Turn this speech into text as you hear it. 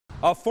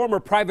A former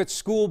private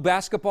school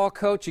basketball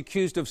coach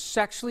accused of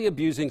sexually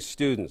abusing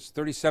students.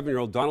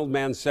 37-year-old Donald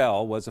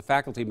Mansell was a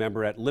faculty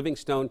member at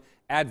Livingstone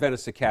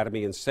Adventist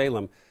Academy in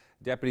Salem.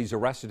 Deputies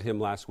arrested him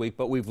last week,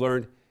 but we've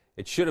learned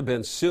it should have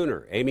been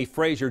sooner. Amy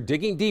Frazier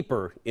digging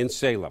deeper in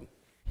Salem.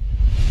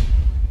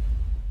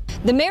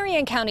 The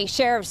Marion County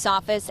Sheriff's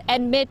Office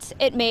admits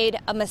it made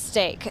a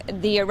mistake.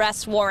 The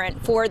arrest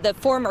warrant for the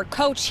former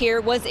coach here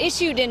was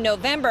issued in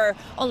November.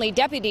 Only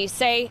deputies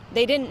say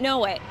they didn't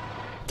know it.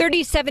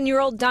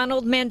 37-year-old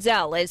Donald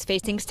Mansell is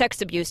facing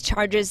sex abuse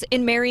charges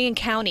in Marion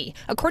County.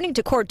 According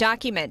to court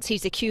documents,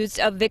 he's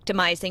accused of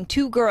victimizing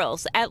two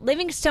girls at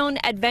Livingstone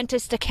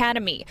Adventist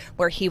Academy,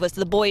 where he was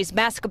the boys'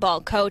 basketball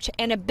coach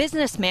and a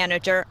business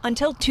manager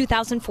until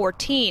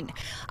 2014.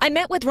 I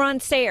met with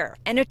Ron Sayer,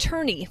 an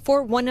attorney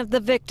for one of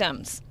the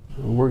victims.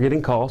 We're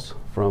getting calls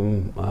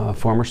from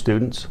former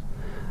students,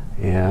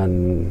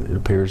 and it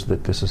appears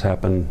that this has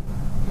happened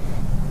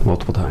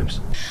multiple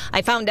times.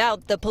 I found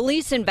out the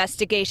police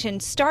investigation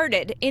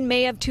started in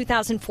May of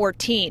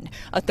 2014.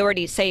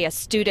 Authorities say a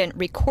student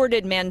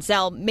recorded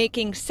Mansell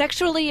making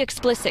sexually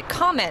explicit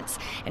comments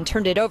and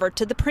turned it over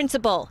to the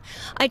principal.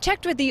 I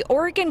checked with the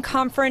Oregon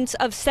Conference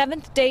of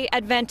Seventh-day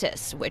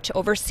Adventists, which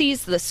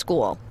oversees the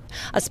school.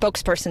 A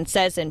spokesperson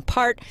says in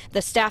part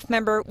the staff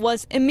member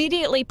was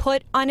immediately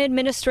put on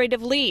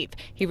administrative leave.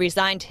 He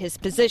resigned his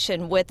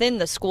position within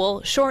the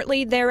school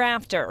shortly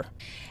thereafter.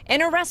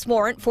 An arrest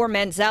warrant for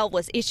Mansell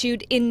was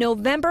issued in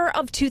November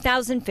of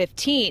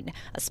 2015.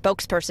 A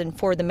spokesperson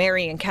for the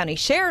Marion County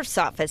Sheriff's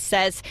Office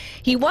says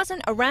he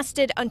wasn't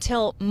arrested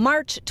until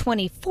March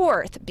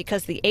 24th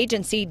because the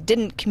agency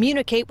didn't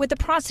communicate with the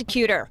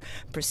prosecutor.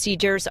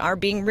 Procedures are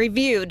being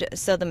reviewed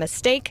so the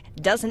mistake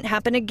doesn't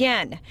happen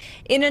again.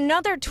 In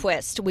another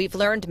twist, we've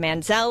learned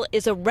Mansell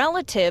is a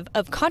relative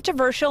of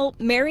controversial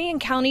Marion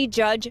County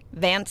Judge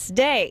Vance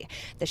Day.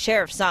 The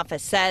Sheriff's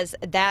Office says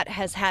that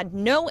has had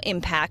no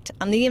impact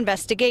on the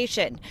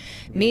investigation.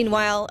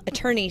 Meanwhile,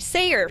 Attorney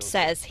Sayer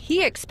says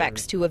he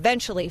expects to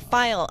eventually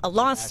file a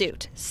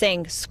lawsuit,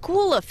 saying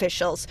school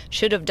officials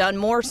should have done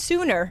more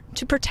sooner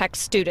to protect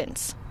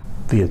students.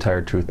 The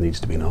entire truth needs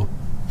to be known.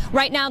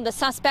 Right now, the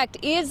suspect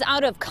is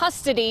out of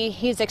custody.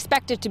 He's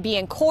expected to be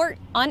in court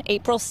on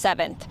April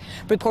 7th.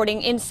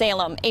 Reporting in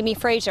Salem, Amy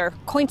Frazier,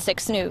 KOIN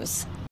 6 News.